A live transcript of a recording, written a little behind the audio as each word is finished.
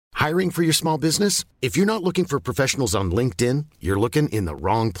Hiring for your small business? If you're not looking for professionals on LinkedIn, you're looking in the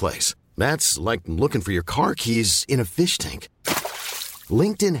wrong place. That's like looking for your car keys in a fish tank.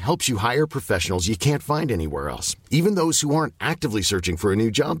 LinkedIn helps you hire professionals you can't find anywhere else, even those who aren't actively searching for a new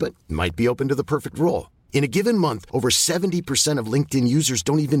job but might be open to the perfect role. In a given month, over 70% of LinkedIn users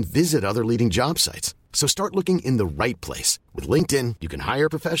don't even visit other leading job sites. So start looking in the right place. With LinkedIn, you can hire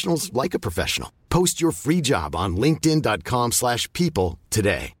professionals like a professional. Post your free job on linkedin.com/people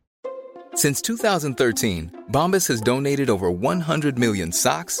today. Since 2013, Bombas has donated over 100 million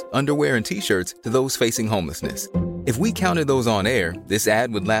socks, underwear, and T-shirts to those facing homelessness. If we counted those on air, this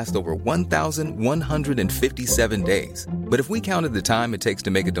ad would last over 1,157 days. But if we counted the time it takes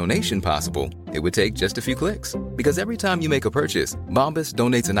to make a donation possible, it would take just a few clicks. Because every time you make a purchase, Bombas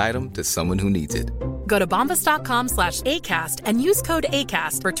donates an item to someone who needs it. Go to bombas.com/ACAST and use code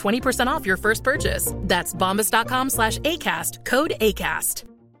ACAST for 20% off your first purchase. That's bombas.com/ACAST, code ACAST.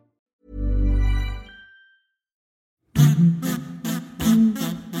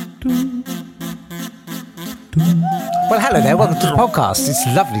 Well, hello there. Welcome to the podcast. It's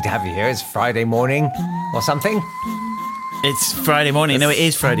lovely to have you here. It's Friday morning or something. It's Friday morning. No, it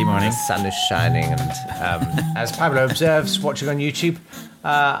is Friday morning. The sun is shining, and as Pablo observes, watching on YouTube,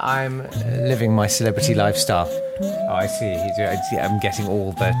 I'm living my celebrity lifestyle. Oh, I see. I'm getting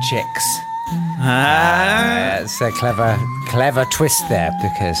all the chicks. It's a clever twist there,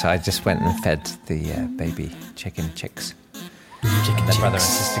 because I just went and fed the baby chicken chicks. Their brother and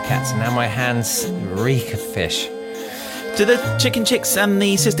sister cats, and now my hands reek of fish. Do the chicken chicks and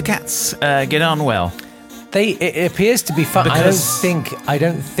the sister cats get on well? It appears to be fun. Because I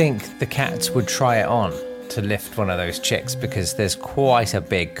don't think the cats would try it on to lift one of those chicks, because there's quite a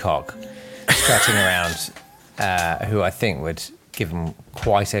big cock strutting around, who I think would give them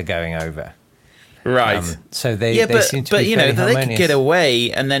quite a going over. Right. So they seem to be you know, fairly they could harmonious. get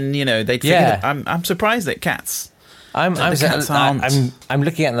away, and then they'd figure that. I'm surprised that cats. I'm cats aren't. I'm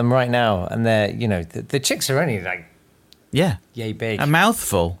looking at them right now, and they're the chicks are only like yay big, a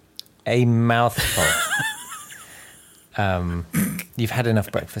mouthful. You've had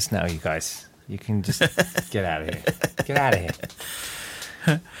enough breakfast now, you guys. You can just get out of here. Get out of here.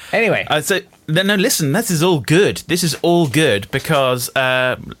 Anyway, no, listen. This is all good. This is all good because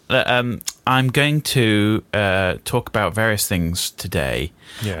I'm going to talk about various things today.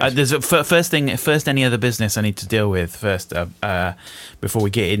 Yes. There's first any other business I need to deal with first before we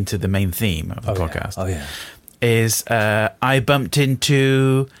get into the main theme of the podcast. Is I bumped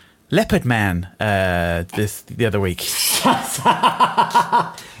into Leopard Man the other week.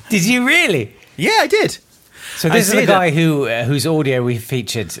 Did you really? Yeah, I did. So this is the guy whose audio we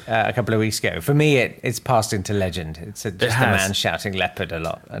featured a couple of weeks ago. For me, it's passed into legend. It's just a man shouting leopard a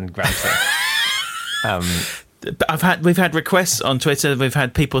lot and grunting. We've had requests on Twitter. We've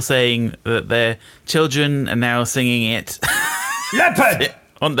had people saying that their children are now singing it leopard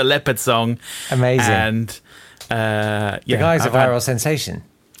on the Leopard song. Amazing. And the guy's a viral sensation.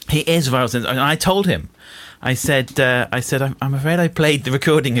 He is a viral sensation. And I told him. I said, I'm afraid I played the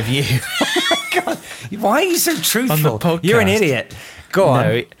recording of you. God, why are you so truthful? On the podcast. You're an idiot. Go on.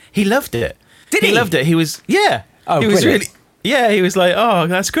 No, he loved it. Did he? He loved it. He was, yeah. Oh, he was brilliant. really, he was like, oh,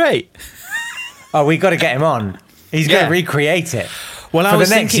 that's great. Oh, we got to get him on. He's going to recreate it. Well, for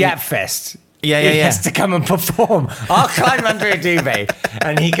the next Yap Fest. He has to come and perform. I'll climb under a duvet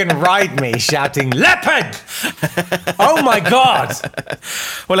and he can ride me shouting, leopard! Oh my God!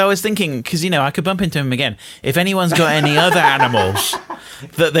 Well, I was thinking, because, I could bump into him again. If anyone's got any other animals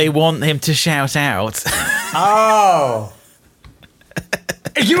that they want him to shout out. Oh!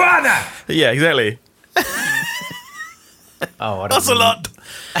 Iguana! Yeah, exactly. Oh, that's a lot.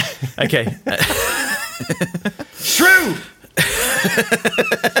 Okay. Shrew!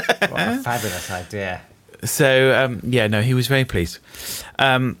 What a fabulous idea. So, he was very pleased.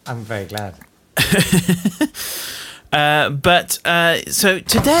 I'm very glad. So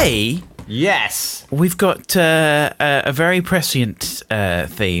today... Yes. We've got a very prescient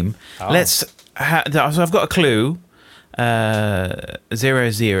theme. Oh. So I've got a clue.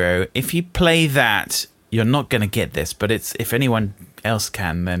 00. If you play that, you're not going to get this. But if anyone else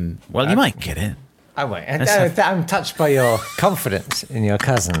can, then, you might get it. I won't. I'm touched by your confidence in your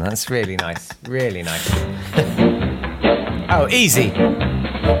cousin. That's really nice. Really nice. Oh, easy.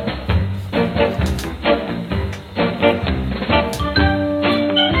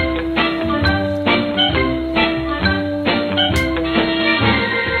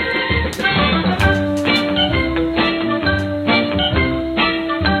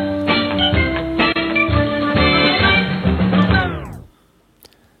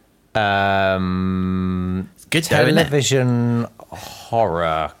 Good television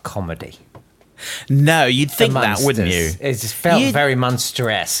horror comedy. No, you'd think that, wouldn't you? It just felt very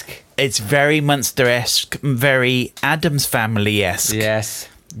Munster-esque. It's very Munster-esque, very Addams Family-esque. Yes.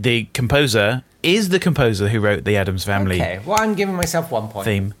 The composer is the composer who wrote the Addams Family. Okay, well, I'm giving myself 1 point.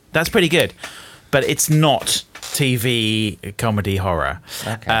 Theme. That's pretty good, but it's not TV comedy horror.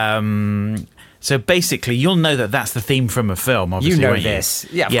 Okay. So basically, you'll know that that's the theme from a film. Obviously, you know won't this,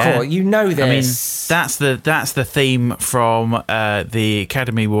 you? yeah, of course. You know this. I mean, that's the theme from the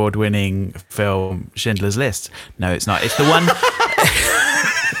Academy Award-winning film Schindler's List. No, it's not. It's the one.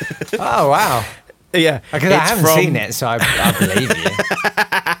 Oh wow! Yeah, because I haven't seen it, so I believe you.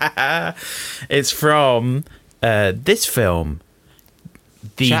 It's from this film,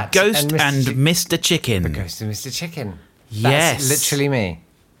 The Ghost and Mr. Chicken. The Ghost and Mr. Chicken. Yes, that's literally me.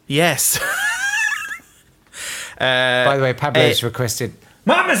 Yes. By the way, Pablo's requested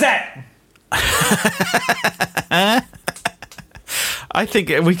Marmoset. I think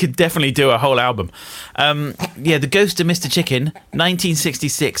we could definitely do a whole album. The Ghost of Mr. Chicken,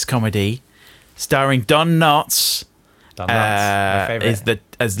 1966 comedy, starring Don Knotts. Don Knotts, my favourite.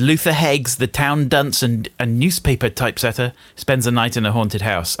 As Luther Heggs, the town dunce and a newspaper typesetter, spends a night in a haunted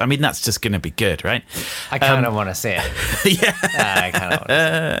house. I mean, that's just going to be good, right? I kind of want to see it. Yeah. I kind of want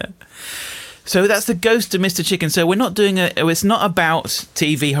to see it. So that's The Ghost of Mr. Chicken. So we're not doing it's not about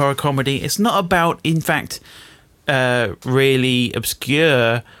TV horror comedy. It's not about, in fact, really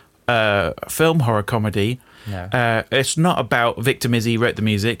obscure film horror comedy. No. It's not about Victor Mizzy wrote the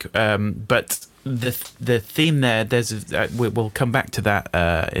music, but the theme there. We'll come back to that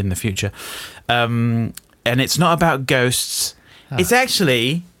in the future, and it's not about ghosts. Oh. It's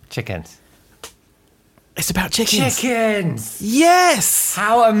actually chickens. It's about chickens. Chickens. Yes.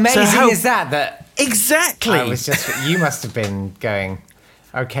 How amazing is that? That exactly. You must have been going,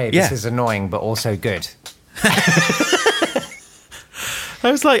 okay, this is annoying, but also good.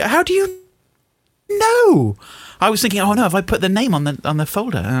 I was like, how do you know? I was thinking, oh no, have I put the name on the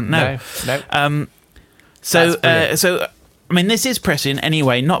folder? No. So I mean, this is prescient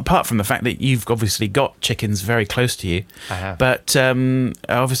anyway, not apart from the fact that you've obviously got chickens very close to you. I have. But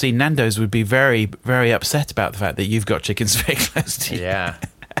obviously Nando's would be very, very upset about the fact that you've got chickens very close to you. Yeah.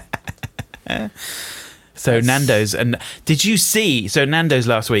 So Nando's, and did you see? So Nando's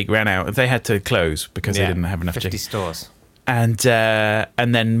last week ran out. They had to close because they didn't have enough 50 chickens. stores. And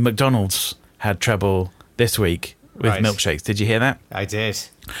then McDonald's had trouble this week with milkshakes. Did you hear that? I did.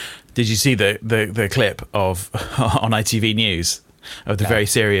 Did you see the clip of on ITV News of the very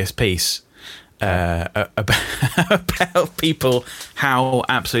serious piece about people, how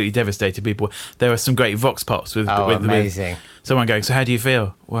absolutely devastated people were? There were some great vox pops with amazing. With someone going, so how do you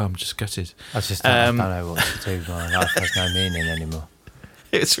feel? Well, I'm just gutted. I don't know what to do. My life has no meaning anymore.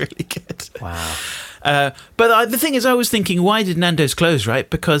 It was really good. Wow. But the thing is, I was thinking, why did Nando's close, right?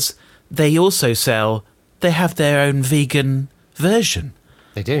 Because they also they have their own vegan version.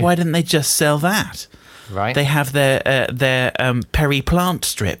 They do. Why didn't they just sell that? Right. They have their Perry plant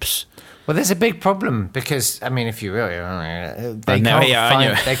strips. Well, there's a big problem because, I mean, if you really,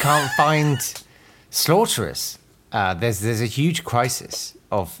 they can't find slaughterers. There's a huge crisis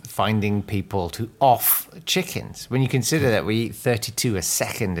of finding people to off chickens. When you consider that we eat 32 a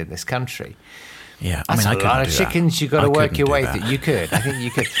second in this country. Yeah, that's a lot of chickens you've got to work your way through. You could. I think you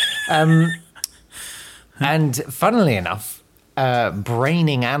could. And funnily enough,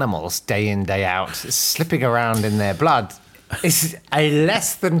 braining animals day in, day out, slipping around in their blood is a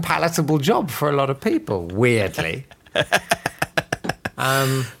less than palatable job for a lot of people, weirdly.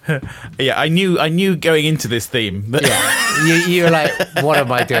 Yeah, I knew going into this theme. But yeah, you were like, what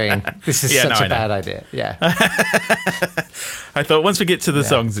am I doing? This is such a bad idea. Yeah. I thought once we get to the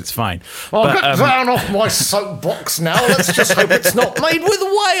songs, it's fine. Well, get down off my soapbox now. Let's just hope it's not made with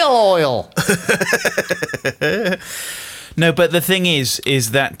whale oil. No, but the thing is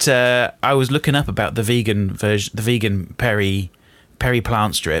that I was looking up about the vegan version, the vegan Perry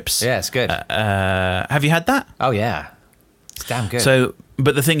plant strips. Yeah, it's good. Have you had that? Oh yeah, it's damn good. So,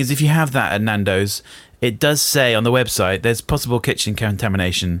 but the thing is, if you have that at Nando's, it does say on the website there's possible kitchen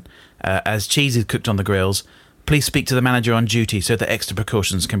contamination as cheese is cooked on the grills. Please speak to the manager on duty so that extra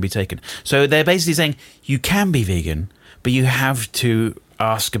precautions can be taken. So they're basically saying you can be vegan, but you have to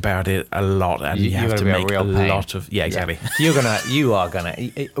ask about it a lot, and you have to make a lot of exactly. Yeah. You are gonna.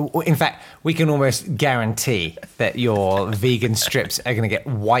 In fact, we can almost guarantee that your vegan strips are gonna get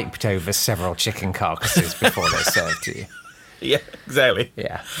wiped over several chicken carcasses before they're served to you. Yeah, exactly.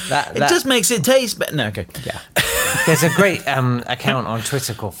 Yeah, it just makes it taste better. No, okay. Yeah, there's a great account on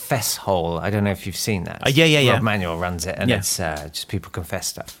Twitter called Fesshole. I don't know if you've seen that. Rob Manuel runs it, and it's just people confess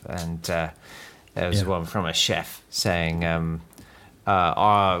stuff. And there was one from a chef saying,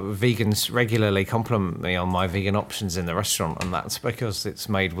 our vegans regularly compliment me on my vegan options in the restaurant, and that's because it's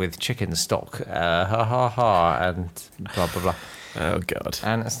made with chicken stock. Ha ha ha, and blah blah blah. Oh God!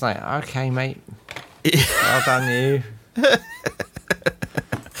 And it's like, okay, mate, well done, you.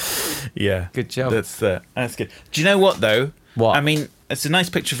 Yeah, good job. That's good. Do you know what though? What? I mean, it's a nice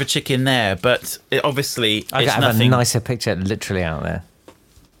picture of a chicken there, but obviously I it's have nothing. a nicer picture literally out there.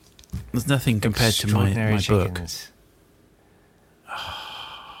 There's nothing compared to my book.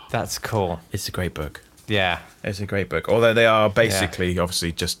 That's cool. It's a great book. Yeah, it's a great book. Although they are basically,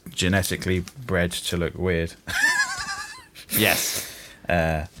 obviously, just genetically bred to look weird. Yes.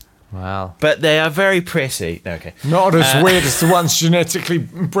 Well, but they are very pretty. Okay, not as weird as the ones genetically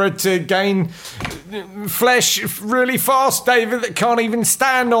bred to gain flesh really fast, David, that can't even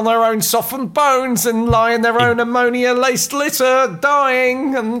stand on their own softened bones and lie in their own ammonia-laced litter,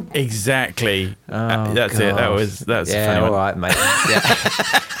 dying. And exactly. That's God. it. That's a funny one. All right, mate.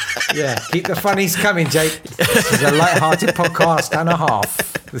 Yeah. Yeah, keep the funnies coming, Jake. This is a light-hearted podcast and a half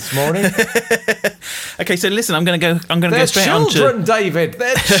this morning. Okay, so listen, I'm going to go straight on to... They're children, David.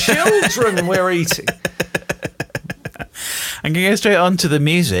 They're children we're eating. I'm going to go straight on to the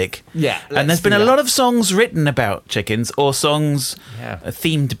music. Yeah, and there's been a lot of songs written about chickens or songs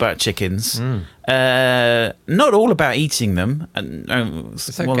themed about chickens. Not all about eating them.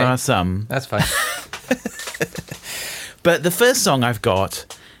 Okay. Well, there are some. That's fine. But the first song I've got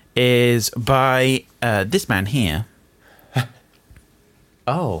is by this man here.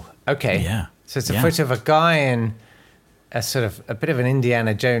 Oh, okay. Yeah. So it's a photo of a guy in a sort of a bit of an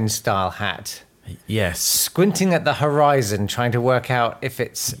Indiana Jones style hat. Yes. Squinting at the horizon, trying to work out if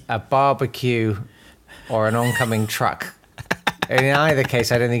it's a barbecue or an oncoming truck. In either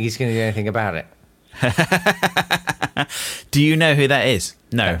case, I don't think he's going to do anything about it. Do you know who that is?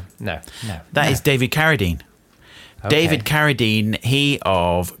 No. That is David Carradine. Okay. David Carradine, he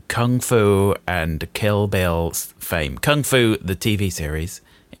of Kung Fu and Kill Bill fame. Kung Fu, the TV series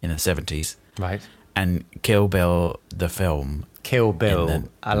in the 70s. Right. And Kill Bill, the film. Kill Bill.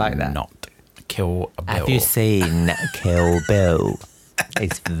 I like that. Not Kill Bill. Have you seen Kill Bill?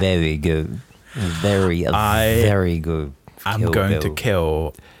 It's very good. Very good. I'm going to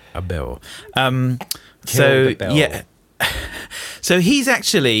kill a bill. Yeah. So he's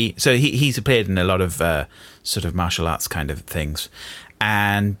actually he's appeared in a lot of sort of martial arts kind of things,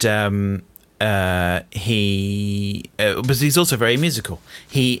 and he's also very musical.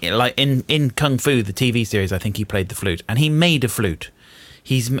 He like in Kung Fu, the TV series, I think he played the flute, and he made a flute.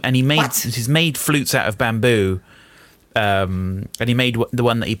 He's made flutes out of bamboo, and he made the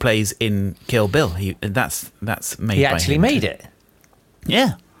one that he plays in Kill Bill. That's made. He actually made it.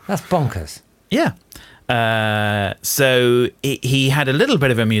 Yeah, that's bonkers. Yeah. So he had a little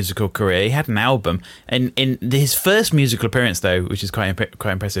bit of a musical career. He had an album, and in his first musical appearance, though, which is quite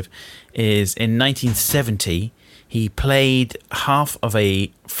impressive, is in 1970. He played half of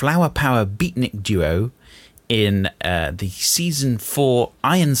a Flower Power beatnik duo in the season 4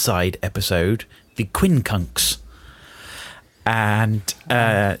 Ironside episode, the Quincunx. And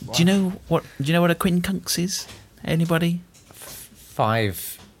do you know what a Quincunx is? Anybody?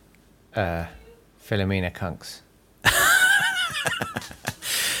 5. Philomena Kunks.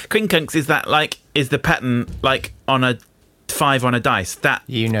 Quincunx is the pattern like on a 5 on a dice. That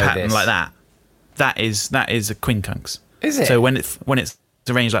pattern this. like that. That is a quincunx. Is it? So when it's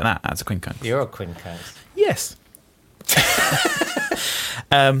arranged like that, that's a quincunx. You're a quincunx. Yes.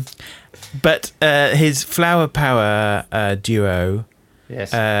 But his Flower Power duo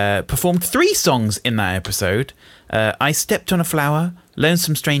performed 3 songs in that episode. I Stepped on a Flower,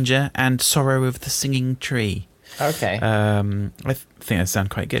 Lonesome Stranger, and Sorrow of the Singing Tree. Okay. I think that sounds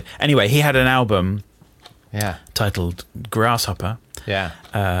quite good. Anyway, he had an album titled Grasshopper. Yeah.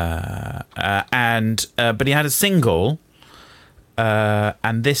 But he had a single,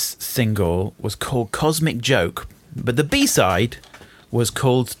 and this single was called Cosmic Joke, but the B-side was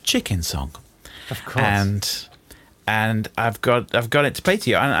called Chicken Song. Of course. And I've got it to play to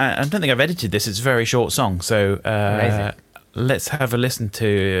you. I don't think I've edited this. It's a very short song, so let's have a listen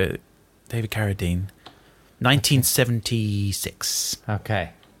to David Carradine, 1976.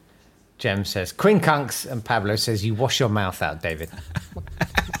 Okay. Jem says Quincunx, and Pablo says you wash your mouth out, David.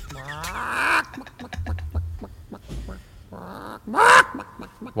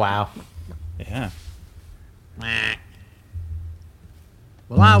 Wow. Yeah.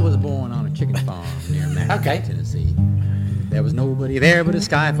 Well, I was born on a chicken farm near Madison, Tennessee. There was nobody there but a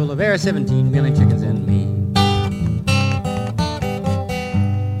sky full of air, 17 million chickens and me.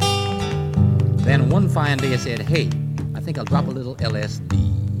 Then one fine day I said, hey, I think I'll drop a little LSD.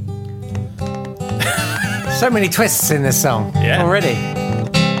 So many twists in this song already. Well,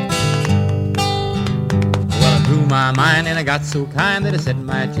 I grew my mind and I got so kind that I set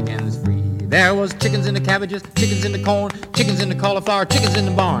my chickens free. There was chickens in the cabbages, chickens in the corn, chickens in the cauliflower, chickens in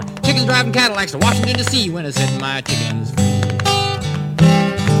the barn, chickens driving Cadillacs to Washington, D.C. when I set my chickens free.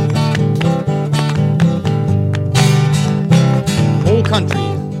 Whole country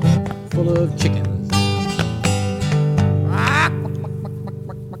full of chickens.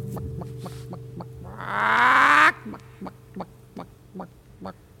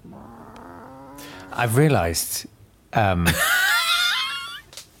 I've realised that,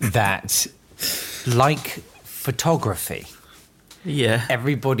 like photography,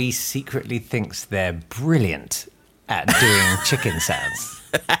 everybody secretly thinks they're brilliant at doing chicken sounds.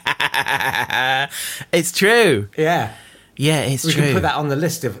 It's true. Yeah. Yeah, it's we true. We can put that on the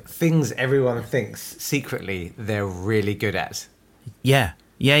list of things everyone thinks secretly they're really good at. Yeah.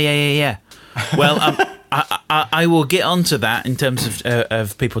 Well, I will get onto that in terms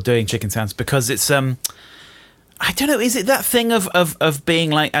of people doing chicken sounds, because it's I don't know, is it that thing of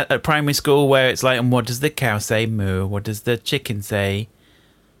being like at primary school where it's like, and what does the cow say? Moo. What does the chicken say?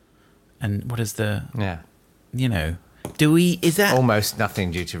 And what is the you know? Is that almost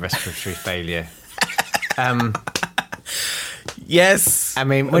nothing due to respiratory failure? Yes. I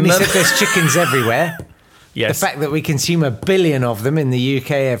mean, when he said there's chickens everywhere. Yes. The fact that we consume 1 billion of them in the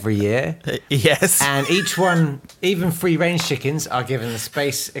UK every year. Yes. And each one, even free-range chickens, are given the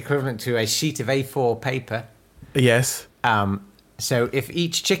space equivalent to a sheet of A4 paper. Yes. So if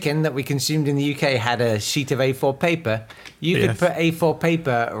each chicken that we consumed in the UK had a sheet of A4 paper, you could put A4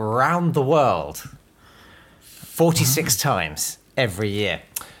 paper around the world 46 times every year.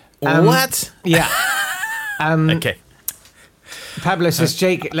 What? Yeah. Okay. Pablo says,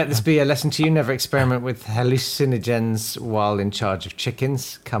 Jake, let this be a lesson to you. Never experiment with hallucinogens while in charge of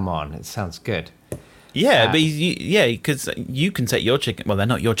chickens. Come on, it sounds good. Yeah, but because you can take your chicken. Well, they're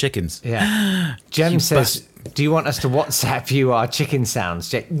not your chickens. Yeah. Jem says, do you want us to WhatsApp you our chicken sounds,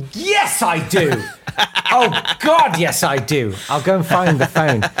 Jake? Yes, I do. Oh, God, yes, I do. I'll go and find the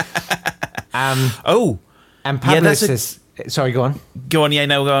phone. And Pablo says... Sorry, go on. Go on,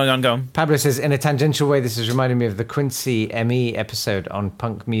 go on. Pablo says, in a tangential way, this is reminding me of the Quincy ME episode on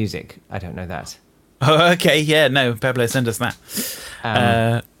punk music. I don't know that. Oh, okay, yeah, no, Pablo, send us that.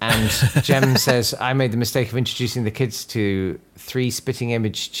 And Jem says, I made the mistake of introducing the kids to the Spitting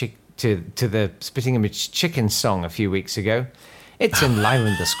Image Chicken song a few weeks ago. It's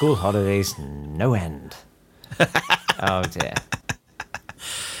enlivened the school holidays no end. Oh, dear.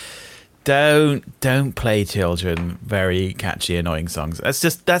 Don't play children very catchy, annoying songs.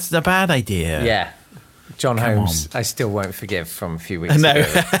 That's a bad idea. Yeah. John Holmes, I still won't forgive from a few weeks ago.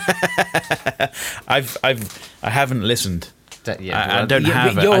 I haven't listened. I don't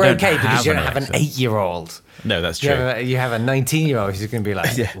have. You're okay because you don't have an 8-year-old. No, that's true. You have a 19-year-old who's going to be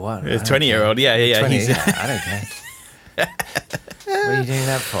like, what? A 20-year-old, yeah. 20, I don't care. What are you doing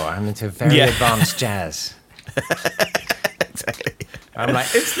that for? I'm into very advanced jazz. Exactly. I'm like,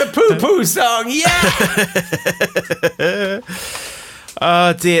 it's the poo-poo song, yeah!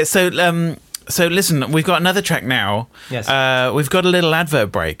 Oh, dear. So listen, we've got another track now. Yes. We've got a little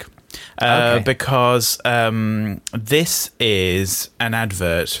advert break. Because this is an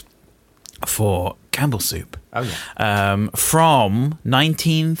advert for Campbell Soup. Oh, yeah. From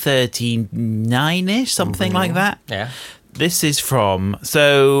 1939-ish, something like that. Yeah. This is from...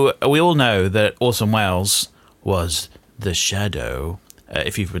 So we all know that Orson Welles was The Shadow.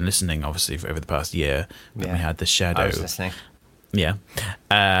 If you've been listening, obviously, over the past year, we had The Shadow. I was listening. Yeah.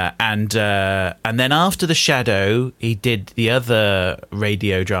 And then after The Shadow, he did the other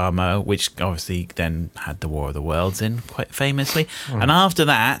radio drama, which obviously then had The War of the Worlds in, quite famously. And after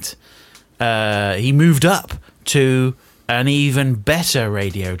that, he moved up to an even better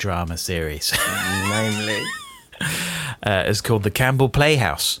radio drama series. Namely? It's called The Campbell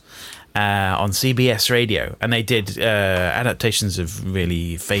Playhouse. On CBS Radio, and they did adaptations of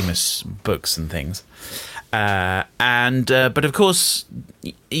really famous books and things. But of course,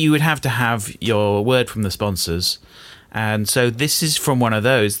 you would have to have your word from the sponsors, and so this is from one of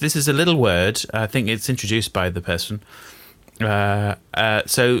those. This is a little word. I think it's introduced by the person. So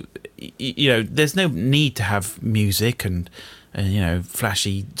there's no need to have music and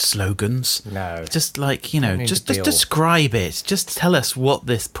flashy slogans. No. Just like, just describe it. Just tell us what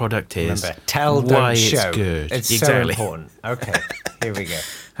this product is. Remember, tell, why don't show. It's good. It's exactly. so important. Okay, here we go.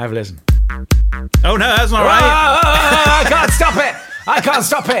 Have a listen. Oh, no, that's not right. I can't stop it. I can't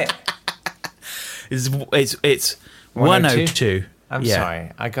stop it. It's 102. I'm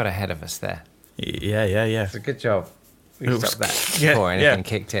sorry. I got ahead of us there. Yeah. It's a good job. We stopped that before anything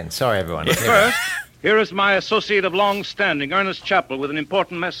kicked in. Sorry, everyone. Here is my associate of long standing, Ernest Chappell, with an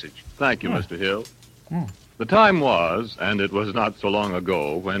important message. Thank you, Mr. Hill. The time was, and it was not so long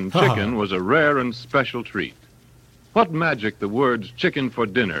ago, when chicken was a rare and special treat. What magic the words chicken for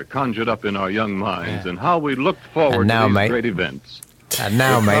dinner conjured up in our young minds, and how we looked forward to these great events. And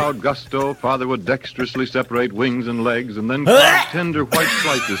now, With mate. proud gusto, Father would dexterously separate wings and legs and then carve tender white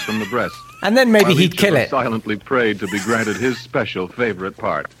slices from the breast. And then maybe while he'd each kill of us it. silently prayed to be granted his special favorite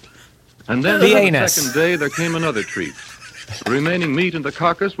part. And then The on anus. the second day, there came another treat. The remaining meat in the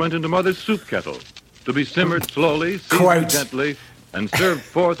carcass went into Mother's soup kettle to be simmered slowly, seasoned gently, and served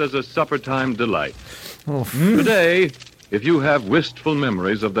forth as a supper-time delight. Today, if you have wistful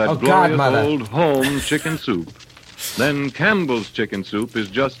memories of that glorious old home chicken soup, then Campbell's chicken soup is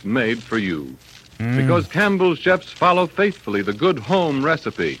just made for you. Because Campbell's chefs follow faithfully the good home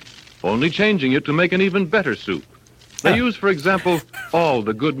recipe, only changing it to make an even better soup. They use, for example, all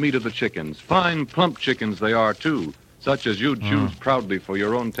the good meat of the chickens, fine, plump chickens they are, too, such as you'd choose proudly for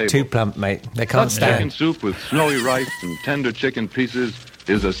your own table. Too plump, mate. They can't Such chicken stand. soup with snowy rice and tender chicken pieces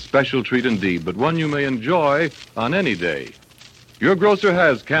is a special treat indeed, but one you may enjoy on any day. Your grocer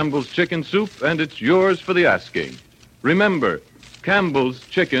has Campbell's chicken soup, and it's yours for the asking. Remember, Campbell's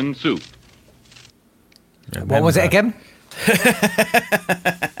chicken soup. What was it again?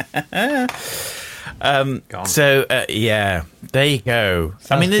 Yeah, there you go.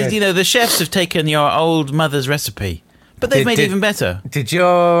 I mean, good. you know, the chefs have taken your old mother's recipe, but they've made it even better. Did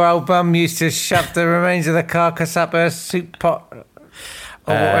your old bum used to shove the remains of the carcass up her soup pot or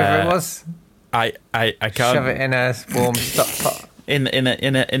whatever it was? I can't Shove it in a warm stock pot. in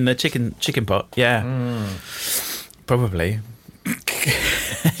the chicken pot. Yeah, probably.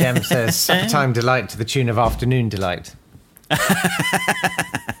 Jem says, suppertime delight to the tune of afternoon delight.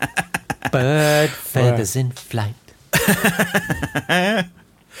 Bird feathers in flight.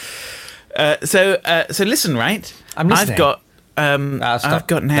 So listen, right? I'm listening. I've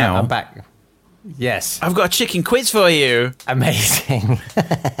got now. No, I'm back. Yes. I've got a chicken quiz for you. Amazing.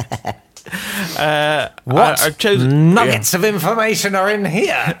 What? I've chosen nuggets of information are in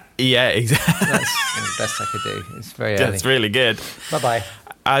here? Yeah, exactly. That's the best I could do. It's very early. That's really good. Bye-bye.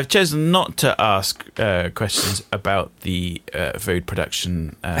 I've chosen not to ask questions about the food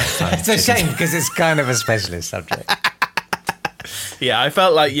production. It's a shame because it's kind of a specialist subject. Yeah, I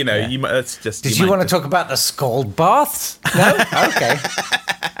felt like, you know, you might, that's just. Did you want to talk about the scald baths? No? Okay.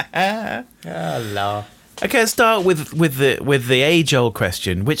 Oh, Lord. Okay, let's start with the age-old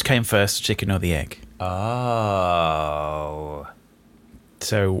question: which came first, chicken or the egg? Oh.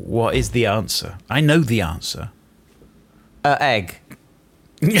 So, what is the answer? I know the answer. Egg.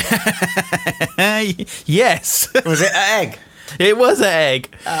 Yes. Was it an egg? It was an egg.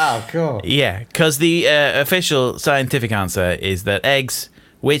 Oh, cool. Yeah, because the official scientific answer is that eggs,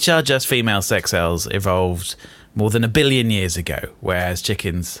 which are just female sex cells, evolved more than 1 billion years ago, whereas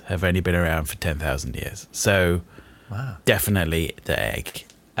chickens have only been around for 10,000 years. So, definitely the egg.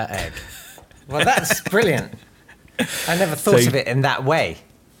 An egg. Well, that's brilliant. I never thought of it in that way.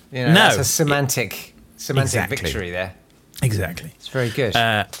 You know, that's a semantic exactly. victory there. Exactly. It's very good.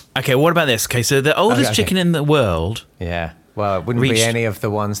 Okay, what about this? Okay, so the oldest chicken in the world. Yeah. Well, it wouldn't be any of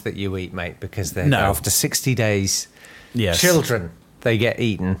the ones that you eat, mate, because they're after 60 days, children, they get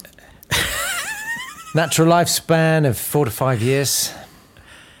eaten. Natural lifespan of 4 to 5 years.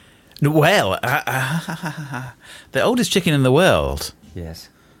 Well, the oldest chicken in the world. Yes.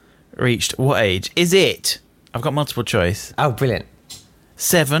 Reached what age? Is it? I've got multiple choice. Oh, brilliant.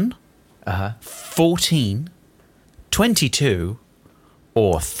 7, 14, 22,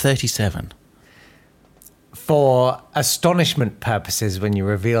 or 37. For astonishment purposes, when you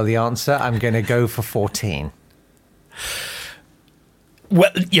reveal the answer, I'm going to go for 14.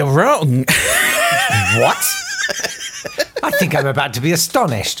 Well, you're wrong. What? I think I'm about to be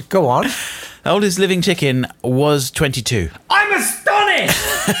astonished. Go on. The oldest living chicken was 22. I'm astonished!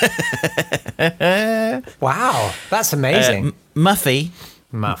 Wow, that's amazing. Muffy,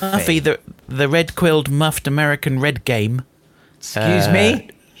 the red-quilled muffed American red game. Excuse me?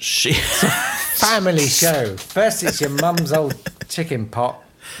 It's a family show. First it's your mum's old chicken pot.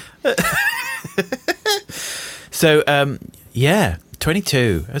 So,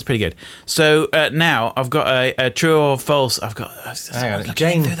 22. That's pretty good. So now I've got a true or false. Hang on,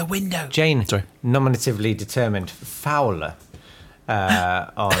 Jane through the window. Jane, nominatively determined Fowler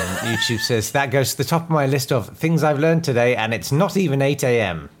on YouTube says that goes to the top of my list of things I've learned today, and it's not even 8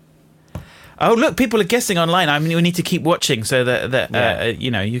 a.m. Oh, look, people are guessing online. I mean, we need to keep watching so that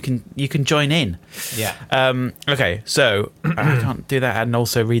you can join in. Yeah. Okay, so I can't do that and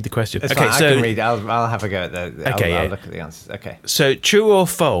also read the question. It's okay, fine, so I can read. I'll have a go at the. I'll look at the answers. Okay. So true or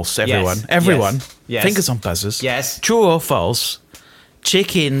false, everyone? Yes. Everyone. Yes. Fingers on buzzers. Yes. True or false?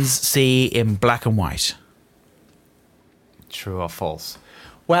 Chickens see in black and white. True or false?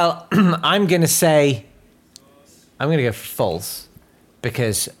 Well, I'm going to go false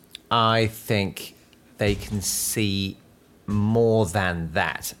because I think they can see more than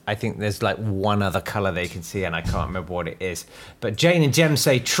that. I think there's like one other colour they can see and I can't remember what it is. But Jane and Jem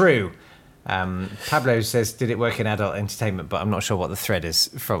say true. Pablo says, did it work in adult entertainment? But I'm not sure what the thread is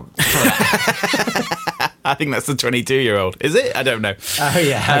from that. I think that's the 22-year-old. Is it? I don't know. Oh,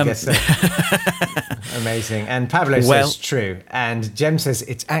 yeah, I guess so. Amazing. And Pablo says true. And Jem says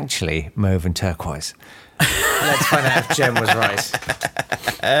it's actually mauve and turquoise. Let's find out if Jem was right.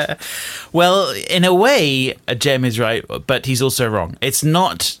 Well, in a way, Jem is right, but he's also wrong. It's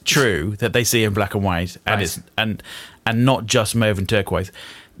not true that they see in black and white, and not just mauve and turquoise.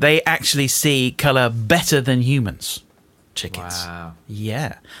 They actually see colour better than humans, chickens. Wow.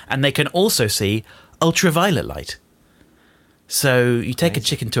 Yeah. And they can also see ultraviolet light. So you take a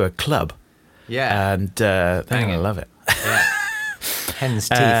chicken to a club, and they're going to love it. Yeah. Hen's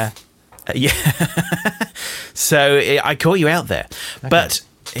teeth. Yeah. So I caught you out there. Okay. But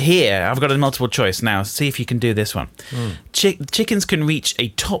here, I've got a multiple choice now. See if you can do this one. Chickens can reach a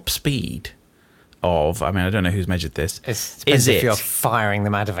top speed of, I don't know who's measured this. Is it if you're firing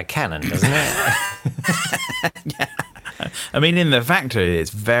them out of a cannon, doesn't it? Yeah. In the factory,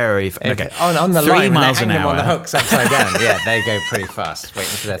 it's very... Okay. On the 3 line, miles an hour. Them on the hooks upside down. Yeah, they go pretty fast, waiting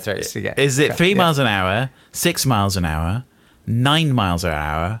for their throats to get... Is it 3 miles an hour, 6 miles an hour, 9 miles an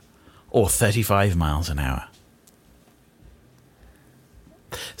hour, or 35 miles an hour?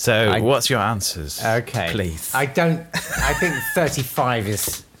 So, what's your answers? Okay. Please. I think 35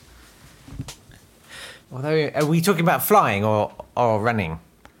 is... Although, are we talking about flying or running?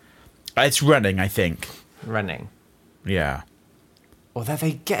 It's running, I think. Running. Yeah. Although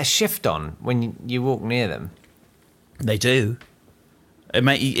they get a shift on when you walk near them. They do.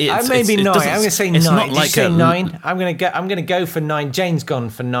 Maybe 9. I'm going to say 9. Not Did like you say 9? I'm going to go for 9. Jane's gone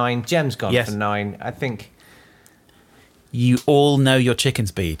for 9. Jem's gone for 9. I think you all know your chicken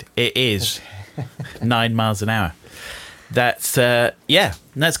speed. It is 9 miles an hour. That's that's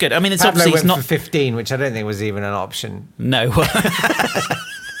good. It's Pablo obviously went not for 15, which I don't think was even an option. No.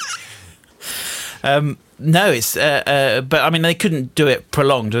 No, it's but they couldn't do it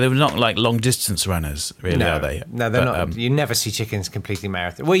prolonged. They were not like long distance runners, really, are they? No, they're not. You never see chickens completely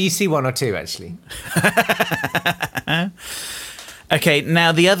marathon. Well, you see one or two actually. Okay,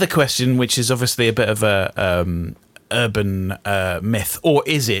 now the other question, which is obviously a bit of a urban myth, or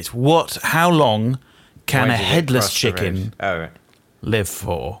is it? How long can a headless chicken live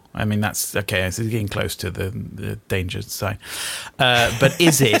for? That's okay. It's getting close to the danger sign. But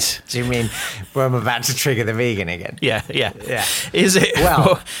is it? Do you mean where I'm about to trigger the vegan again? Yeah. Is it?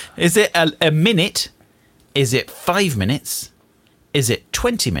 Well, is it a minute? Is it 5 minutes? Is it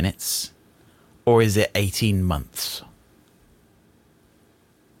 20 minutes? Or is it 18 months?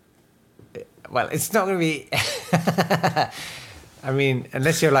 Well, it's not going to be...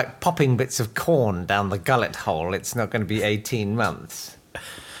 unless you're like popping bits of corn down the gullet hole, it's not going to be 18 months.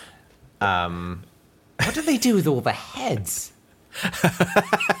 What do they do with all the heads?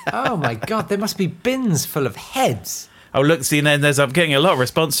 Oh my God, there must be bins full of heads. Oh, look, see, I'm getting a lot of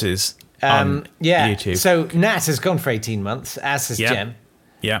responses on YouTube. So Nat has gone for 18 months, as has Jem.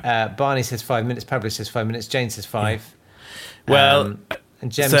 Yeah. Barney says 5 minutes, Pablo says 5 minutes, Jane says 5. Yeah. Well...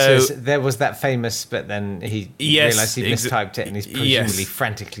 And Jem says there was that famous, but then he realised he mistyped it and he's presumably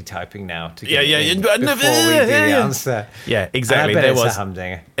frantically typing now to get it before we do the answer. Yeah, exactly. And I bet it's a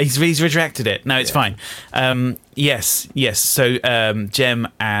humdinger. He's retracted it. No, it's fine. Yes. So Jem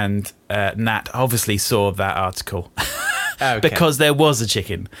and Nat obviously saw that article. Okay. Because there was a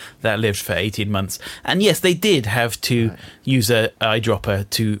chicken that lived for 18 months. And yes, they did have to use an eyedropper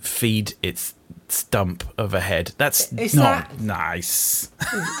to feed its stump of a head. That's not nice.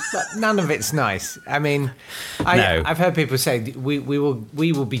 None of it's nice. I've heard people say we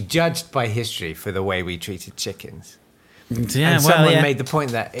will be judged by history for the way we treated chickens. Yeah, and someone made the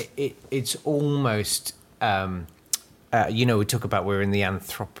point that it's almost we talk about we're in the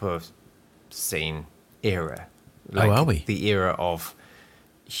Anthropocene era. Are we? The era of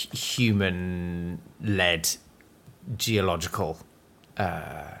human-led geological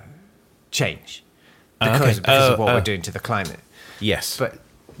change because of what we're doing to the climate. Yes. But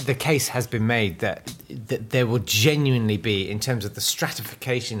the case has been made that there will genuinely be, in terms of the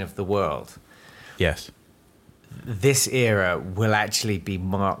stratification of the world, Yes. This era will actually be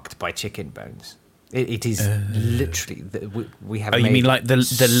marked by chicken bones. It is literally we have. Oh, you mean like the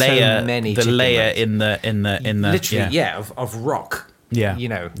layer, so many the layer bones. in the literally of rock. Yeah, you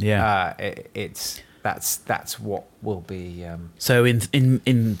know. Yeah, that's what will be. So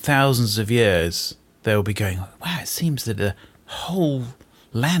in thousands of years, they'll be going, wow, it seems that the whole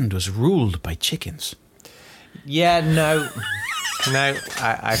land was ruled by chickens. Yeah, no.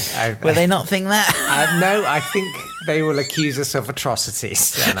 Will they not think that? No, I think they will accuse us of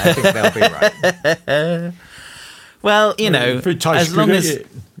atrocities, and I think they'll be right. Well, you know, as long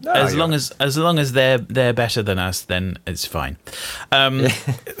as they're better than us, then it's fine.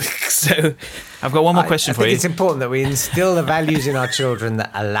 So, I've got one more question for you. I think it's important that we instill the values in our children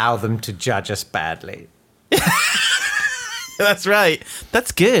that allow them to judge us badly. That's right.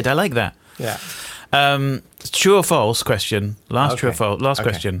 That's good. I like that. Yeah. True or false question. True or false. Last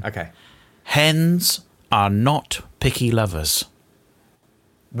question. Okay. Hens are not picky lovers.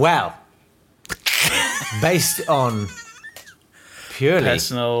 Well, based on purely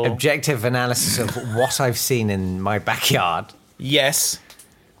personal objective analysis of what I've seen in my backyard. Yes.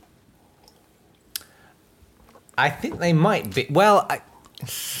 I think they might be. Well,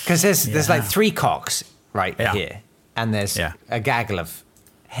 because there's like 3 cocks here, and there's a gaggle of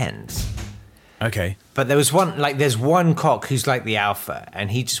hens. Okay. But there's one cock who's like the alpha,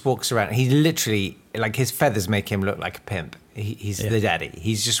 and he just walks around. He literally, like, his feathers make him look like a pimp. He's the daddy.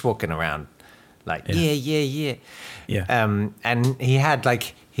 He's just walking around like, yeah. And he had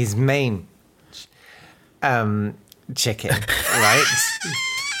like his main chicken, right?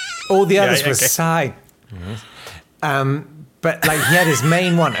 All the others were side. But like he had his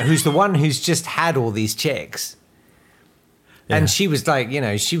main one, who's the one who's just had all these chicks. Yeah. And she was like, you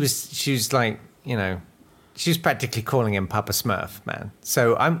know, she was like, you know, she was practically calling him Papa Smurf, man.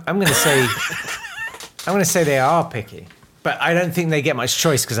 So I'm going to say they are picky, but I don't think they get much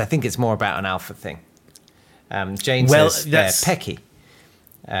choice because I think it's more about an alpha thing. Jane says they're pecky.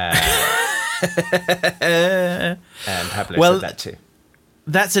 And Pablo said that too.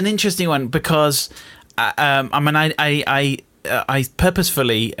 That's an interesting one because I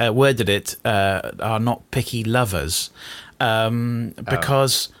purposefully worded it are not picky lovers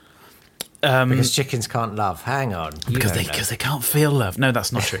because chickens can't love. Hang on, because they can't feel love. No,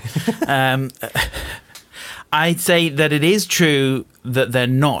 that's not true. I'd say that it is true that they're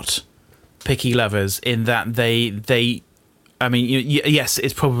not picky lovers in that they I mean, yes,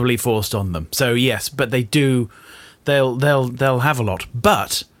 it's probably forced on them. So yes, but they do. They'll have a lot,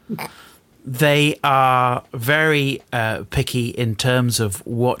 but they are very picky in terms of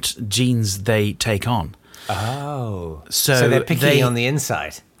what genes they take on. Oh, so they're picky on the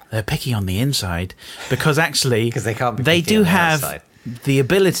inside. They're picky on the inside because actually, because they can't be they picky do on the have outside. The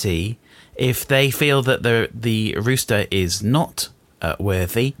ability, if they feel that the rooster is not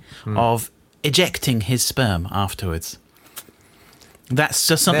worthy, of ejecting his sperm afterwards. That's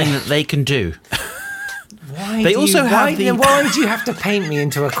just something that they can do. Why do you have to paint me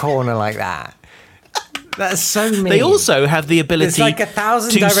into a corner like that? That's so mean. They also have the ability. There's like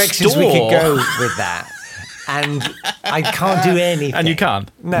 1,000 directions we could go with that, and I can't do anything. And you can't.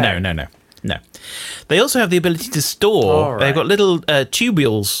 No. They also have the ability to Right. store. They've got little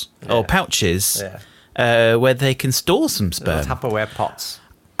tubules or pouches where they can store some sperm. Little Tupperware pots.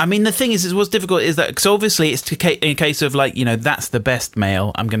 I mean, the thing is what's difficult is that, because obviously it's in a case of like, you know, that's the best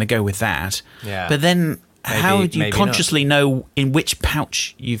male, I'm going to go with that. Yeah. But then how do you consciously know in which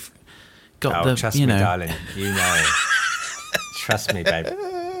pouch you've got the, trust you know. me, darling. You know. Trust me, babe.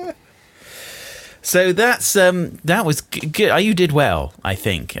 So that was good. You did well, I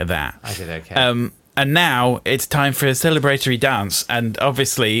think, at that. I did okay. And now it's time for a celebratory dance, and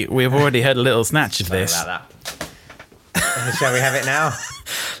obviously we've already heard a little snatch of this. Sorry about that. Shall we have it now?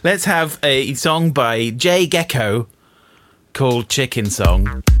 Let's have a song by Jay Gecko called Chicken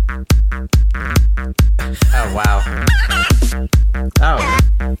Song. Oh, wow. Oh.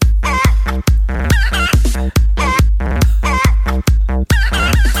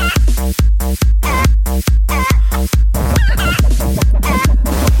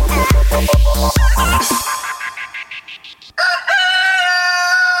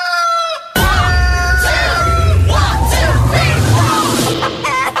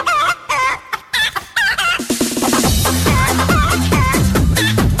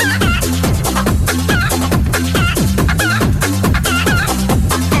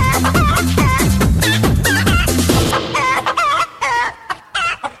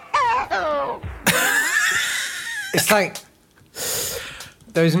 It's like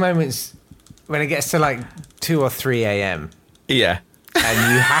those moments when it gets to like 2 or 3 a.m. Yeah.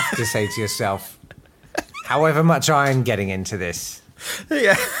 and you have to say to yourself, however much I'm getting into this,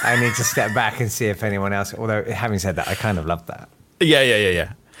 Yeah. I need to step back and see if anyone else. Although, having said that, I kind of love that.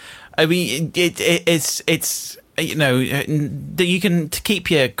 Yeah. I mean, it's you know, you can keep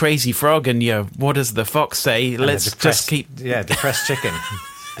your crazy frog and your what does the fox say? Let's just keep depressed chicken.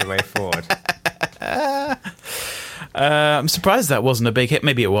 The way forward. I'm surprised that wasn't a big hit.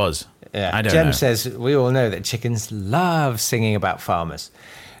 Maybe it was. Yeah. I don't Jem know. says we all know that chickens love singing about farmers.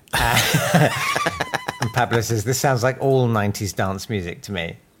 And Pablo says this sounds like all 90s dance music to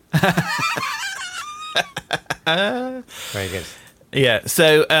me. Very good. Yeah.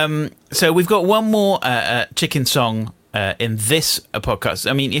 So we've got one more chicken song in this podcast.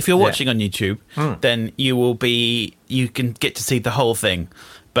 I mean, if you're watching on YouTube, then you can get to see the whole thing.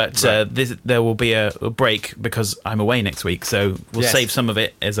 But there will be a break because I'm away next week, so we'll save some of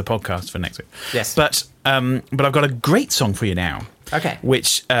it as a podcast for next week. Yes. But I've got a great song for you now. Okay.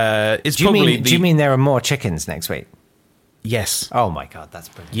 Which is do you mean there are more chickens next week? Yes. Oh my God, that's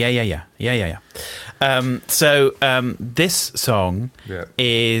brilliant. Yeah. So this song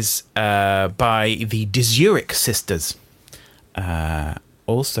is by the De Zurich Sisters,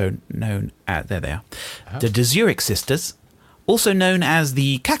 also known as there they are, the De Zurich Sisters. Also known as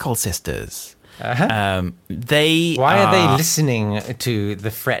the Cackle Sisters. Why are they listening to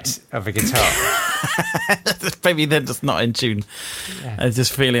the fret of a guitar? Maybe they're just not in tune. Yeah. They're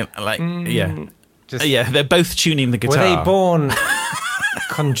just feeling like, they're both tuning the guitar. Were they born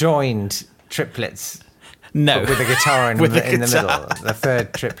conjoined triplets? No. With a guitar in the middle. The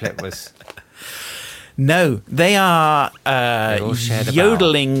third triplet was... No, they are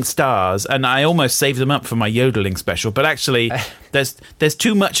yodeling stars, and I almost saved them up for my yodeling special. But actually, there's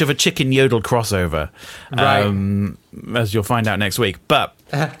too much of a chicken yodel crossover, as you'll find out next week. But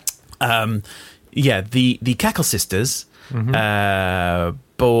the Cackle Sisters, born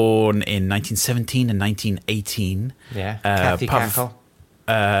in 1917 and 1918. Yeah, Kathy Cackle.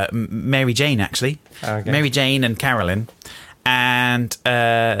 Mary Jane, actually. Okay. Mary Jane and Carolyn. And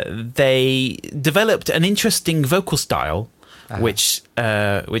they developed an interesting vocal style, which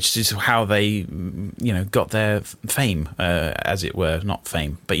is how they, got their fame, as it were. Not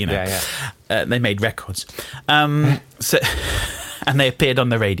fame, but they made records. So, and they appeared on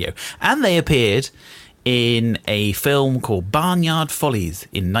the radio, and they appeared in a film called Barnyard Follies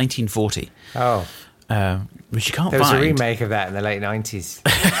in 1940. Oh. Which you can't find. There was a remake of that in the late 90s.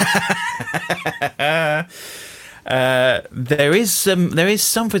 There is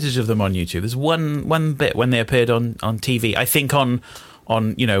some footage of them on YouTube. There's one bit when they appeared on TV. I think on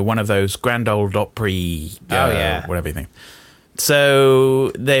one of those Grand Ole Opry, whatever you think. So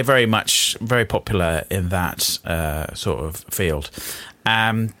they're very popular in that sort of field.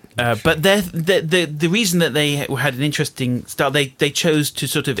 But the reason that they had an interesting style, they chose to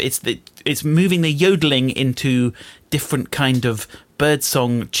sort of it's moving the yodeling into different kind of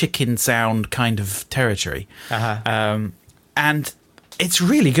birdsong, chicken sound kind of territory. And it's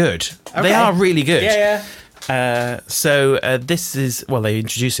really good. Okay. They are really good. Yeah. So this is, they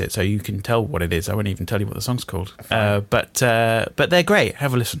introduce it so you can tell what it is. I won't even tell you what the song's called. But they're great.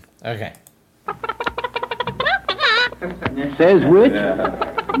 Have a listen. Okay. Says which?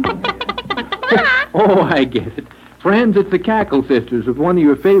 Oh, I get it. Friends, it's the Cackle Sisters with one of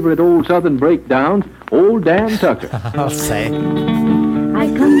your favorite old Southern breakdowns, Old Dan Tucker. I'll say. I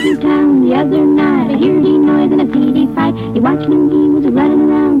come to town the other night, I hear the noise and I see the fight. He watched him, he was running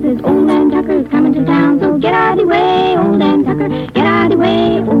around, says Old Dan Tucker's coming to town. So get out of the way, Old Dan Tucker, get out of the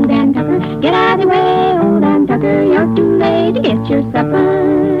way, Old Dan Tucker, get out of the way, Old Dan Tucker, you're too late to get your supper.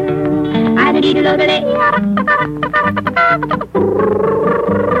 I-da-dee-da-da-da-day.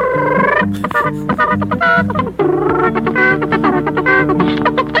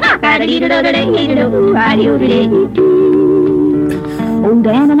 Old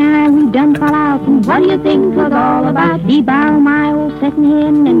Dan and I, we've done fall out, and what do you think was all about? He borrowed my old second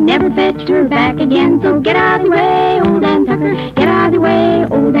hen and never fetched her back again. So get out of the way, Old Dan Tucker, get out of the way,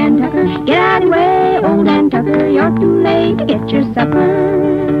 Old Dan Tucker, get out of the way, Old Dan Tucker, you're too late to get your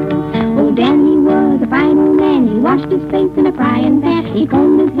supper. Old Dan, he was a fine old man, he washed his face in a frying pan. He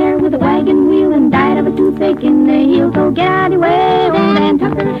combed his hair with a wagon wheel and died of a toothache in the heel. So get out of the way, Old Dan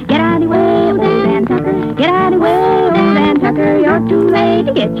Tucker, get out of the way, Old Dan Tucker, get out of the way, Old Dan Tucker, you're too late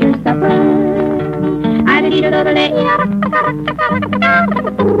to get your supper. I-da-dee-da-da-da-day.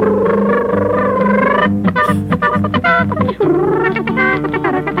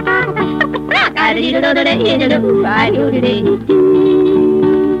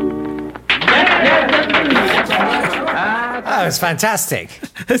 Oh, it's fantastic.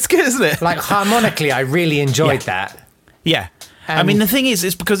 It's good, isn't it? Like, harmonically, I really enjoyed that. Yeah. I mean, the thing is,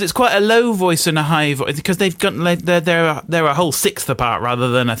 it's because it's quite a low voice and a high voice, because they've got they're a whole sixth apart rather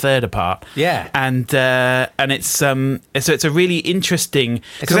than a third apart. Yeah, and it's so it's a really interesting.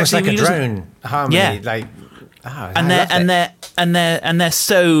 It's almost like a drone harmony. Yeah. Like, they're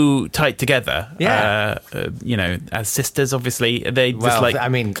so tight together. Yeah, as sisters, obviously they I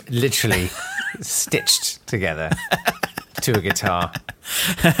mean, literally stitched together to a guitar.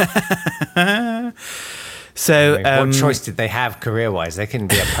 So, what choice did they have career-wise? They couldn't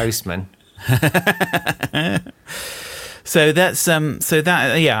be a postman. So that's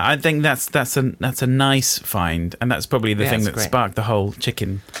I think that's a nice find, and that's probably the thing that sparked the whole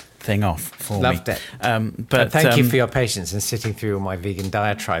chicken thing off for me. Loved it. But thank you for your patience and sitting through all my vegan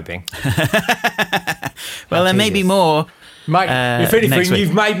diatribing. Well, there may be more. Mate, if anything,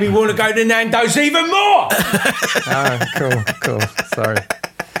 you've made me want to go to Nando's even more. Oh, cool. Sorry.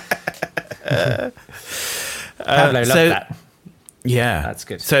 Pablo loved that. Yeah, that's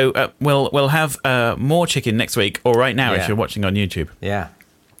good. So we'll have more chicken next week, or right now if you're watching on YouTube. Yeah,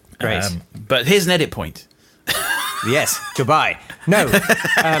 great. But here's an edit point. Yes, goodbye. No,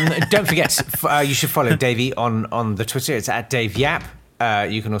 don't forget, you should follow Davey on the Twitter. It's at Dave Yap.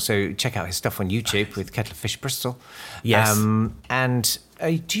 You can also check out his stuff on YouTube with Kettlefish Bristol. Yes. And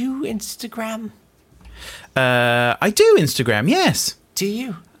do you Instagram? I do Instagram, yes. Do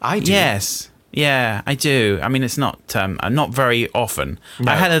you? I do. Yes. Yeah, I do. I mean, it's not not very often.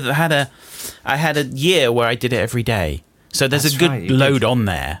 No. I had a year where I did it every day. So there's a good load on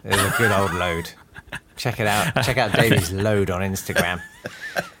there. There's a good old load. Check it out. Check out Davey's load on Instagram.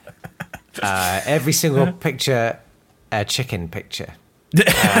 Every single picture, a chicken picture.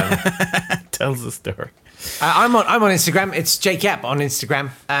 Tells the story. I'm on Instagram. It's Jake Yap on Instagram.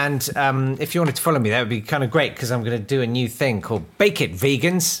 And if you wanted to follow me, that would be kind of great, because I'm going to do a new thing called Bake It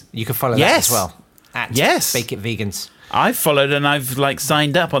Vegans. You can follow that as well. At Bake It Vegans. I've followed and I've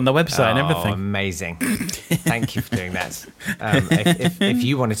signed up on the website and everything. Amazing. Thank you for doing that. If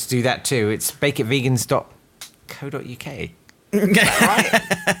you wanted to do that too, it's bakeitvegans.co.uk. Is that right?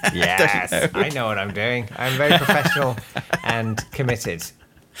 Yes. I know what I'm doing. I'm very professional and committed.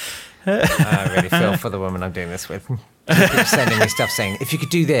 I really feel for the woman I'm doing this with. She keeps sending me stuff saying, if you could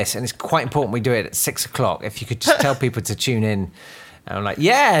do this, and it's quite important we do it at 6 o'clock, if you could just tell people to tune in. And I'm like,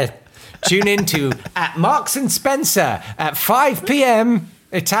 yeah, tune in to at Marks and Spencer at 5 p.m.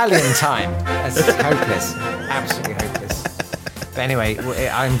 Italian time. That's hopeless. Absolutely hopeless. But anyway,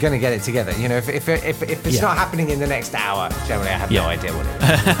 I'm going to get it together. You know, if it's not happening in the next hour, generally I have no idea what it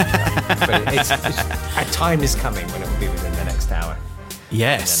is. But a time is coming when it will be within the next hour.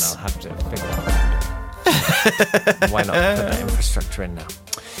 Yes. And then I'll have to figure out why not put that infrastructure in now.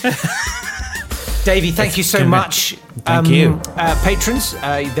 Davey, thank you so much. Thank you. Patrons,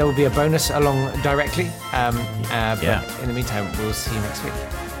 there will be a bonus along directly. But in the meantime, we'll see you next week.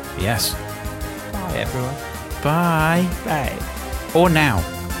 Yes. Bye, everyone. Bye. Bye. Or now.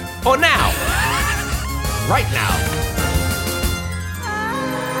 Or now. Right now.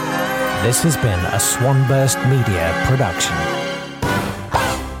 This has been a Swanburst Media production.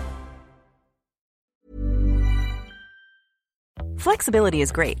 Flexibility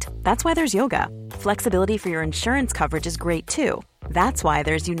is great. That's why there's yoga. Flexibility for your insurance coverage is great too. That's why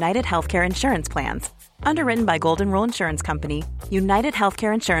there's United Healthcare Insurance Plans. Underwritten by Golden Rule Insurance Company, United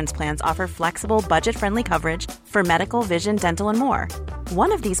Healthcare Insurance Plans offer flexible, budget-friendly coverage for medical, vision, dental, and more.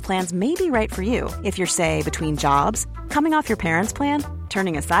 One of these plans may be right for you if you're, say, between jobs, coming off your parents' plan,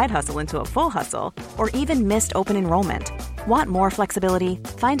 turning a side hustle into a full hustle, or even missed open enrollment. Want more flexibility?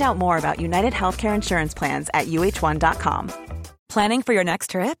 Find out more about United Healthcare Insurance Plans at uh1.com. Planning for your next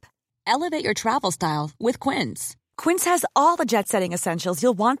trip? Elevate your travel style with Quince. Quince has all the jet-setting essentials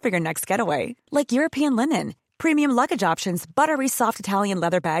you'll want for your next getaway, like European linen, premium luggage options, buttery soft Italian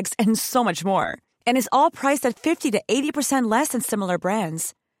leather bags, and so much more. And is all priced at 50 to 80% less than similar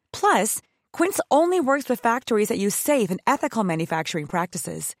brands. Plus, Quince only works with factories that use safe and ethical manufacturing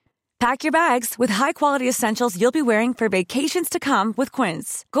practices. Pack your bags with high-quality essentials you'll be wearing for vacations to come with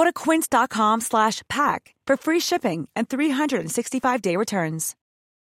Quince. Go to quince.com/pack for free shipping and 365-day returns.